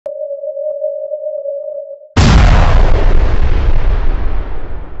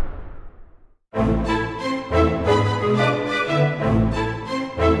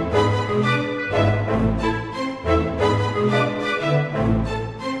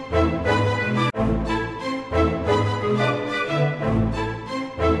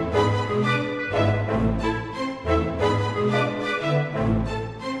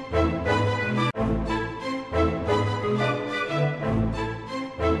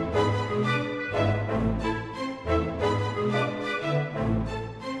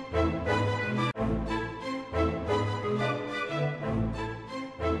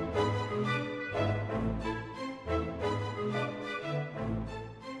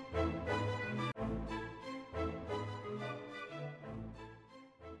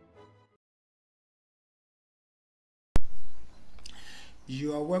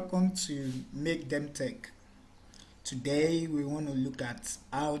You are welcome to Make Them Tech. Today we want to look at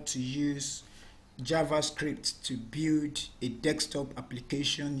how to use JavaScript to build a desktop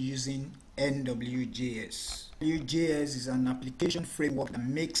application using NW.js. NW.js is an application framework that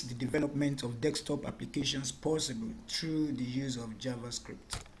makes the development of desktop applications possible through the use of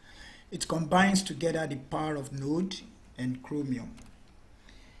JavaScript. It combines together the power of Node and Chromium.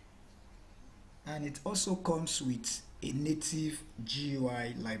 And it also comes with a native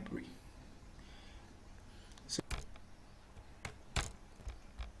GUI library.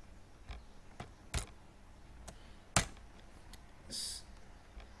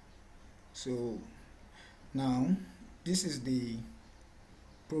 So now this is the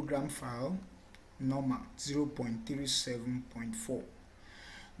program file normal 0.37.4,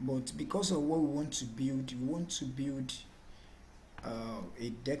 but because of what we want to build, a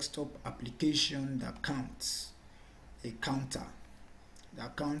desktop application that counts, a counter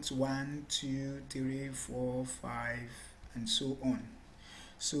that counts 1, 2, 3, 4, 5 and so on.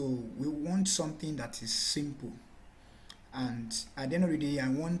 So we want something that is simple, and at the end of the day I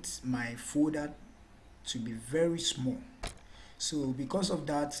want my folder to be very small. So because of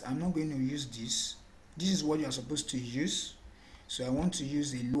that, I'm not going to use this. This is what you are supposed to use. So I want to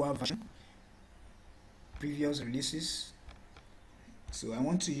use a lower version, previous releases. So I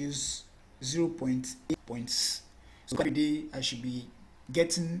want to use 0.8. So every day I should be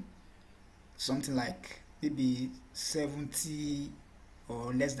getting something like maybe 70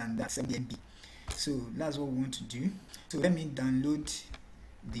 or less than that, 70 MB. So that's what we want to do. So let me download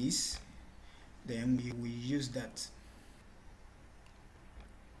this, then we will use that.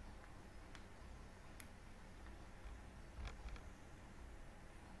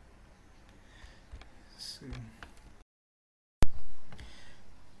 So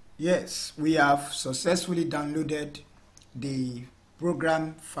yes, we have successfully downloaded the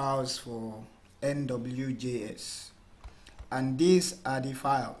program files for NW.js, and these are the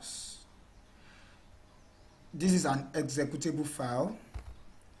files. This is an executable file.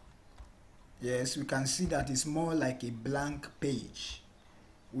 Yes, we can see that it's more like a blank page.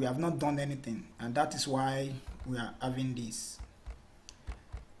 We have not done anything, and that is why we are having this.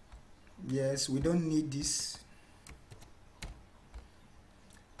 Yes, we don't need this.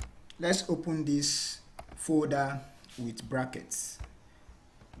 Let's open this folder with brackets.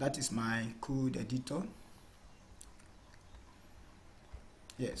 That is my code editor.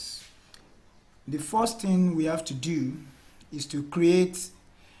 Yes. The first thing we have to do is to create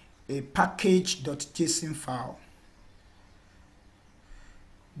a package.json file.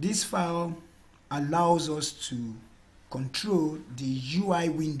 This file allows us to control the UI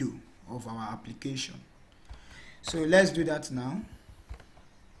window of our application. So let's do that now.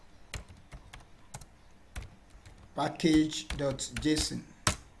 Package.json.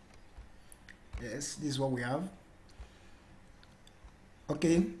 Yes, this is what we have.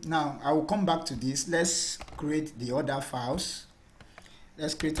 Okay, now I will come back to this. Let's create the other files.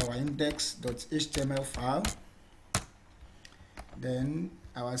 Let's create our index.html file, then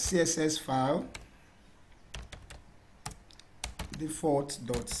our CSS file,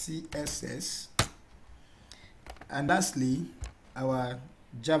 default.css, and lastly our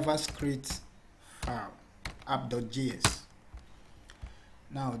JavaScript file, app.js.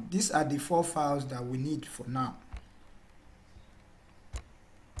 Now these are the 4 files that we need for now.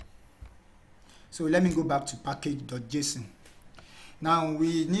 So let me go back to package.json. Now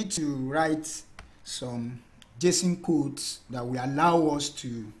we need to write some JSON codes that will allow us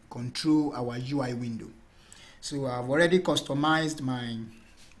to control our UI window. So I've already customized my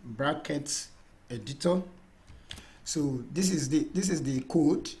brackets editor. So this is the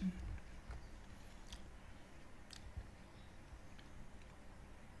code.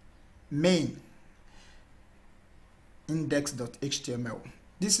 Main index.html.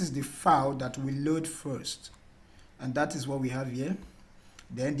 This is the file that we load first, and that is what we have here.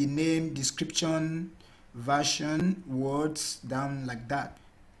 Then the name, description, version, words, down like that.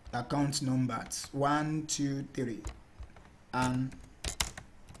 Account numbers 1, 2, 3, and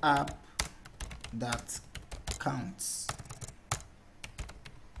app that counts.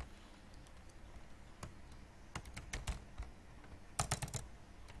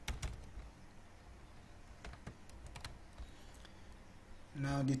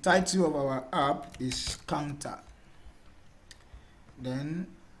 Now the title of our app is counter. Then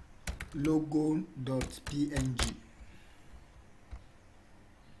logo.png.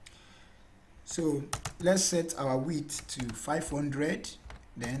 So let's set our width to 500,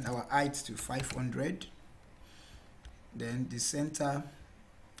 then our height to 500, then the center.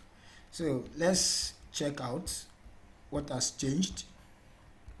 So let's check out what has changed.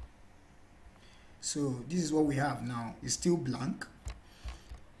 So this is what we have now. It's still blank.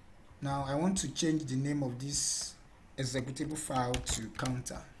 Now I want to change the name of this executable file to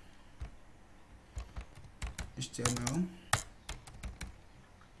counter HTML.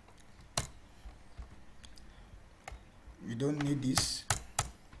 We don't need this.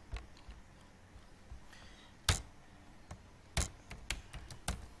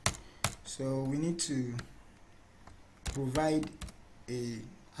 So we need to provide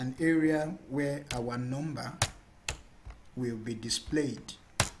an area where our number will be displayed.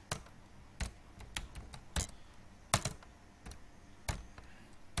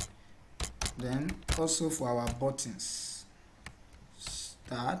 Then also for our buttons,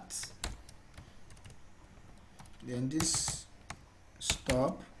 start, then this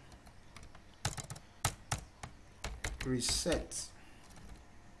stop, reset,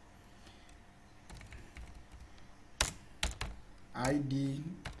 ID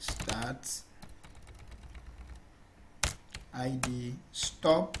start, ID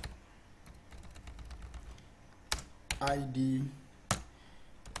stop, ID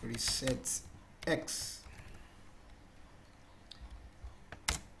reset X.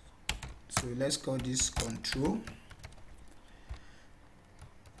 So let's call this control.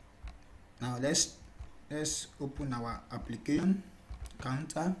 Now let's open our application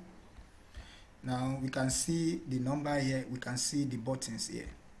counter. Now we can see the number here, we can see the buttons here.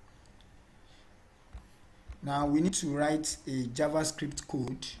 Now we need to write a JavaScript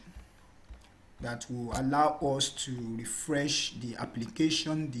code that will allow us to refresh the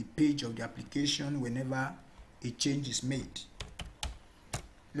application, the page of the application, whenever a change is made.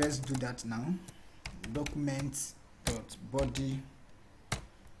 Let's do that now.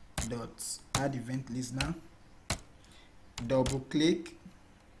 Document.body.add event listener. Double click,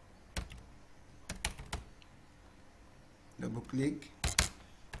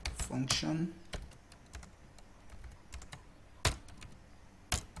 function,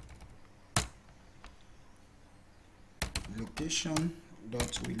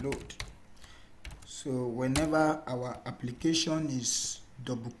 location.reload. So whenever our application is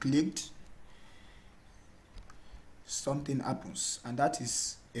double clicked, something happens, and that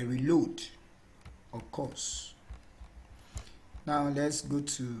is a reload occurs. Now let's go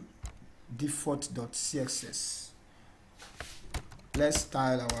to default.css. Let's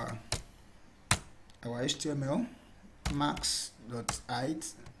style our HTML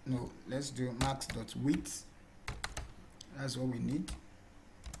max.height. No, let's do max.width. That's what we need.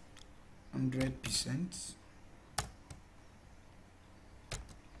 100%.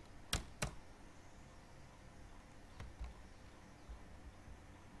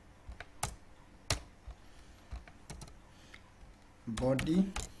 Body,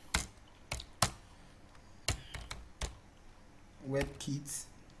 WebKit,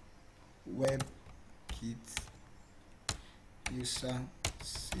 user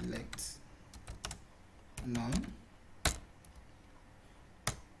select none.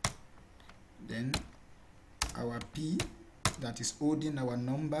 Then our P that is holding our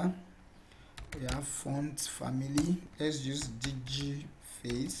number. We have font family. Let's use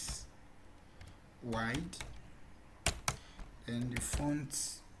DigiFace wide. Then the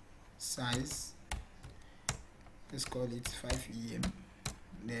font size, let's call it 5 EM.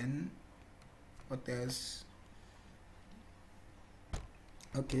 Then what else?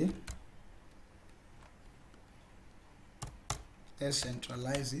 Okay, let's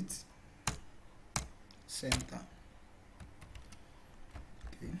centralize it. Center.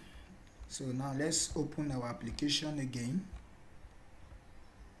 Okay, so now let's open our application again.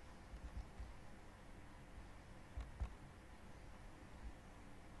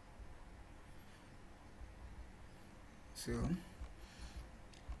 So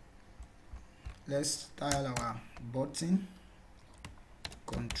let's style our button,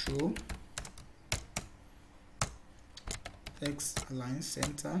 control, text align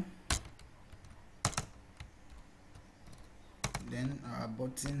center, then our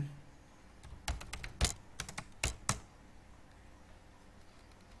button,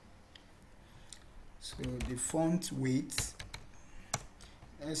 so the font weight,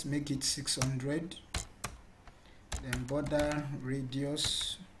 let's make it 600. Then border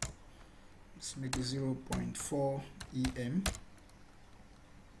radius, let's make it 0.4 EM.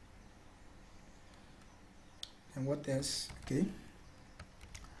 And what else? Okay,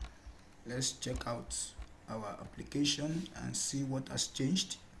 let's check out our application and see what has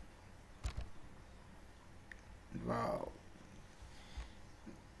changed. Wow.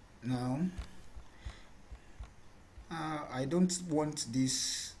 Now I don't want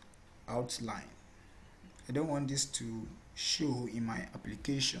this outline. I don't want this to show in my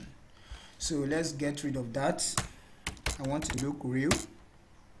application. So let's get rid of that. I want to look real.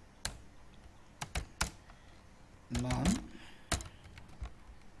 None.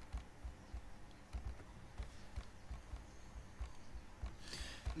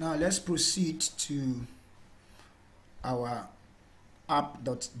 Now let's proceed to our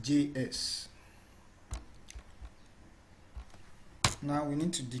app.js. Now we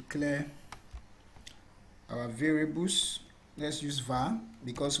need to declare our variables. Let's use var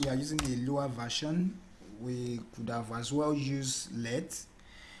because we are using a lower version. We could have as well used let.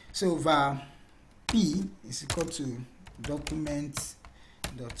 So var p is equal to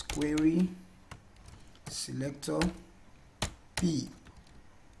document.query selector p.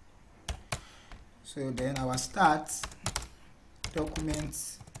 So then our start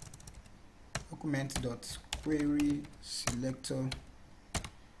document.query selector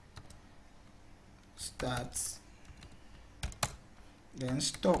start, then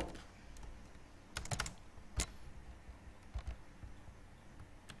stop,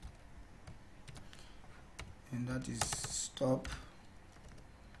 and that is stop,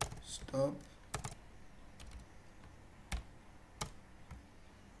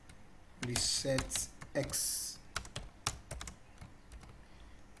 reset x,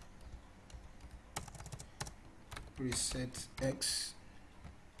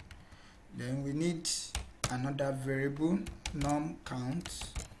 then we need another variable num count,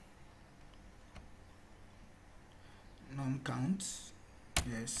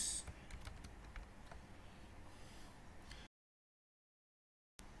 yes,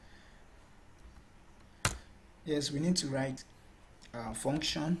 we need to write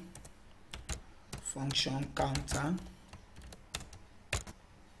function counter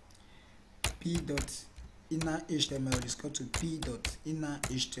p dot inner HTML is equal to p dot inner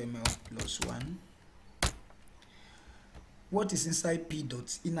HTML plus 1. What is inside p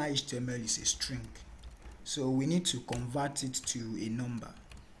dot inner HTML is a string, so we need to convert it to a number.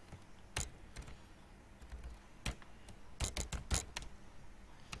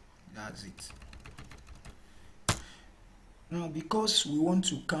 That's it. Now because we want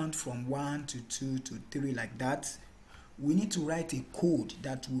to count from 1 to 2 to 3 like that, we need to write a code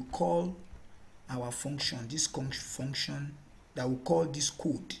that will call our function, this function that will call this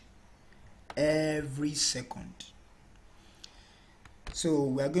code every second. So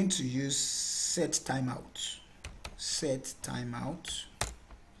we are going to use set timeout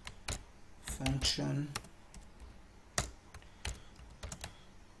function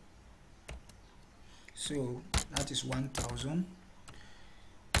so that is 1000.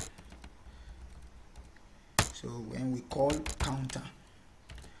 So when we call counter,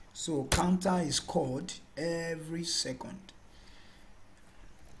 so counter is called every second.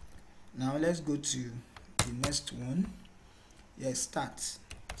 Now let's go to the next one. Yes,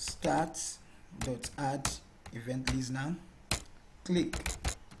 start dot add event listener, click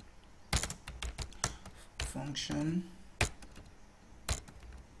function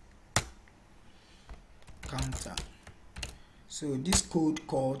counter. So this code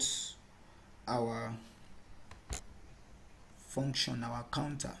calls our function, our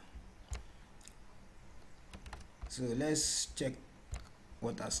counter. So let's check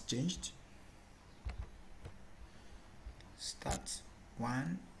what has changed. Start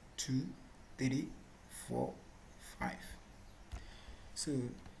 1 2 3 4 5. So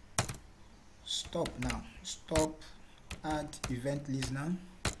stop now, stop, add event listener,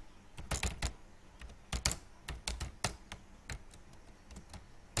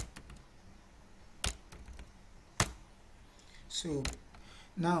 so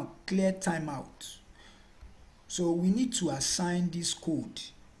now clear timeout. So we need to assign this code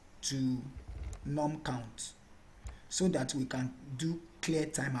to num count so that we can do clear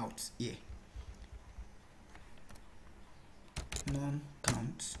timeout here. Num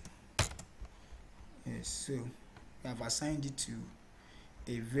count, yes, so we have assigned it to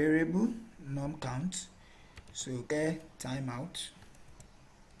a variable num count. So clear timeout,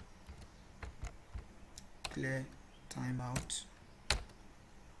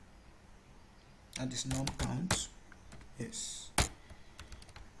 that is num count, yes.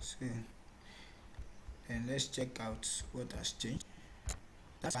 So and let's check out what has changed.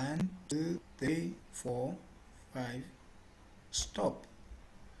 That's 1 2 3 4 5, stop.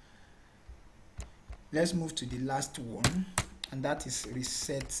 Let's move to the last one, and that is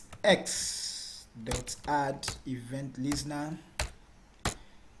reset x dot add event listener,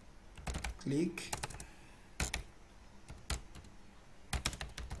 click,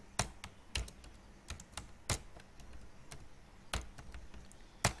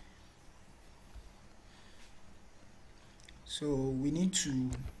 so we need to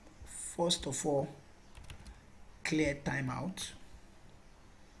first of all clear timeout,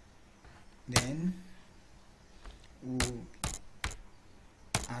 then we'll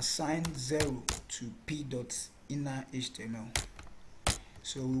assign 0 to p.inner.html.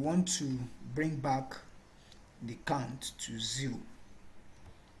 So we want to bring back the count to 0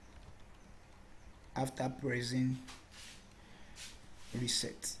 after pressing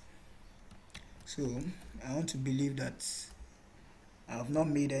reset. So I want to believe that I have not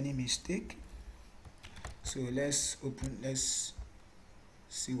made any mistake. So let's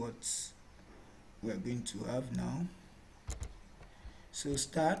see what we're going to have now. So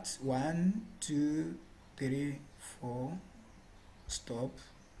start 1 2 3 4, stop,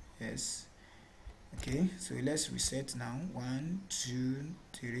 yes. Okay, so let's reset now. 1 2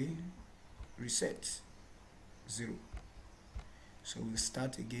 3, reset, 0. So we'll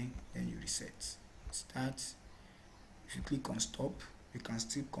start again, then you reset, start. If you click on stop, you can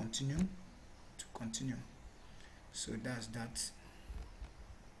still continue to continue. So that's that.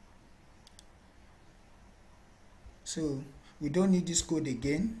 So we don't need this code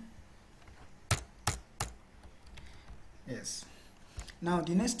again. Yes. Now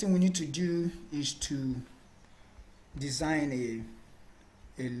the next thing we need to do is to design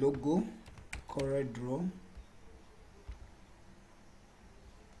a logo, correct draw.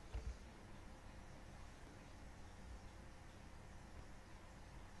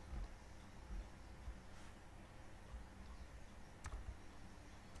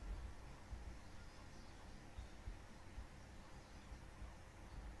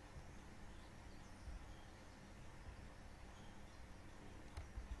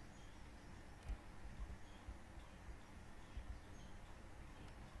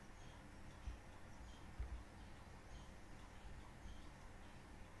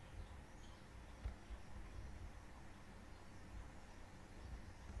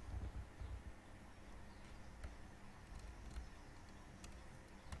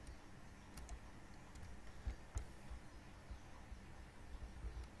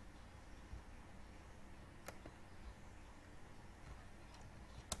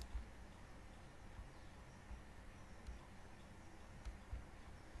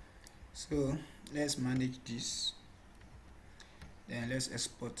 So let's manage this, then let's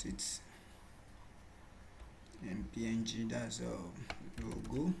export it in PNG. That's our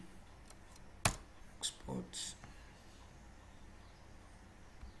logo. Export.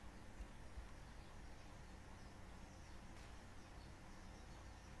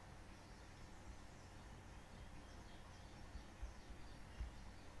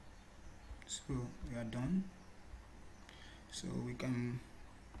 So we are done. So we can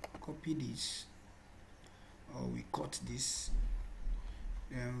copy this, or we cut this,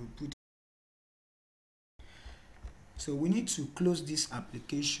 then we put. So we need to close this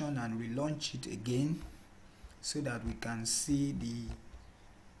application and relaunch it again so that we can see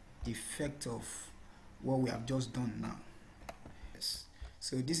the effect of what we have just done now. Yes.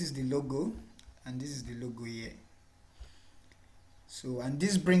 So this is the logo, and this is the logo here. So, and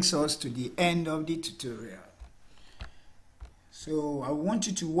this brings us to the end of the tutorial. So I want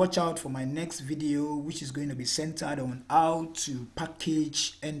you to watch out for my next video, which is going to be centered on how to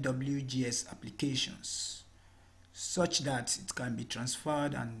package NW.js applications such that it can be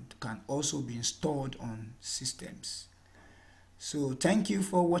transferred and can also be installed on systems. So thank you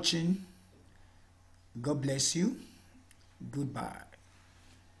for watching. God bless you. Goodbye.